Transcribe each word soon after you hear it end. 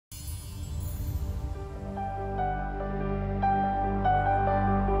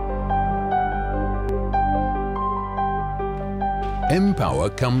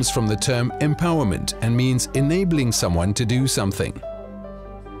emPower comes from the term empowerment and means enabling someone to do something.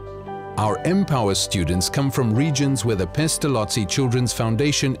 Our emPower students come from regions where the Pestalozzi Children's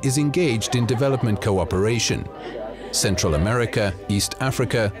Foundation is engaged in development cooperation: Central America, East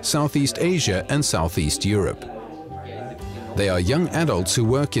Africa, Southeast Asia and Southeast Europe. They are young adults who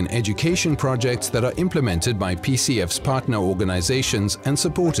work in education projects that are implemented by PCF's partner organizations and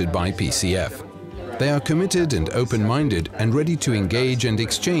supported by PCF. They are committed and open-minded and ready to engage and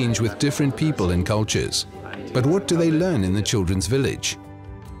exchange with different people and cultures. But what do they learn in the children's village?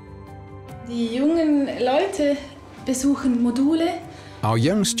 Die jungen Leute besuchen Module. Our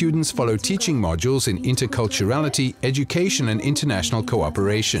young students follow teaching modules in interculturality, education and international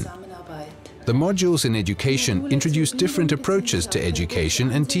cooperation. The modules in education introduce different approaches to education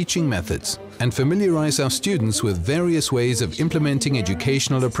and teaching methods and familiarize our students with various ways of implementing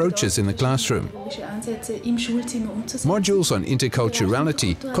educational approaches in the classroom. Modules on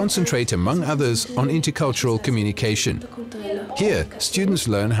interculturality concentrate, among others, on intercultural communication. Here, students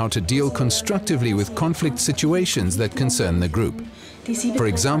learn how to deal constructively with conflict situations that concern the group. For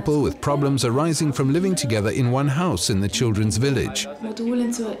example, with problems arising from living together in one house in the children's village.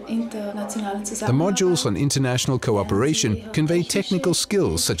 The modules on international cooperation convey technical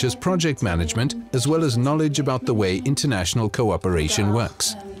skills such as project management, as well as knowledge about the way international cooperation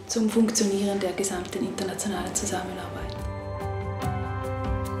works.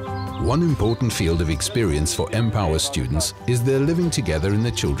 One important field of experience for emPower students is their living together in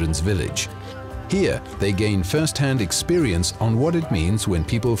the children's village. Here, they gain first-hand experience on what it means when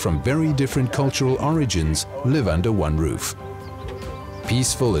people from very different cultural origins live under one roof.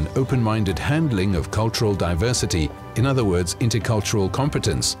 Peaceful and open-minded handling of cultural diversity, in other words, intercultural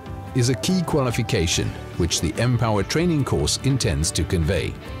competence, is a key qualification which the emPower training course intends to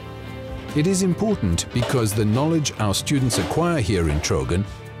convey. It is important because the knowledge our students acquire here in Trogen,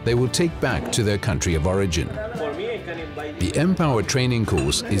 they will take back to their country of origin. The emPower training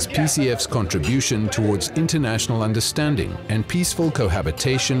course is PCF's contribution towards international understanding and peaceful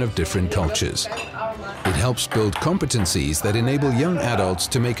cohabitation of different cultures. It helps build competencies that enable young adults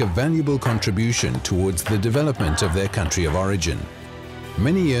to make a valuable contribution towards the development of their country of origin.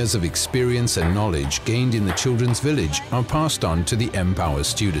 Many years of experience and knowledge gained in the children's village are passed on to the emPower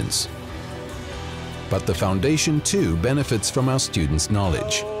students. But the foundation too benefits from our students'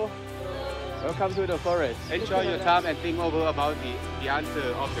 knowledge. Welcome to the forest. Enjoy your time and think over about the answer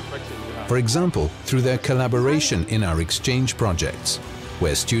of the question you have. For example, through their collaboration in our exchange projects,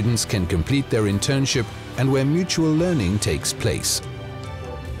 where students can complete their internship and where mutual learning takes place.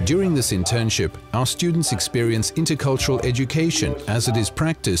 During this internship, our students experience intercultural education as it is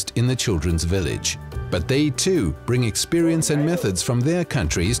practiced in the children's village. But they too bring experience and methods from their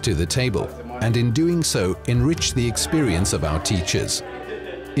countries to the table, and in doing so enrich the experience of our teachers.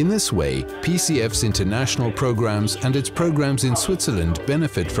 In this way, PCF's international programs and its programs in Switzerland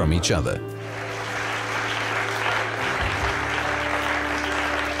benefit from each other.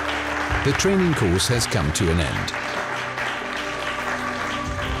 The training course has come to an end.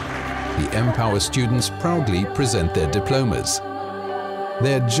 The emPower students proudly present their diplomas.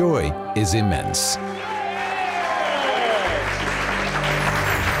 Their joy is immense.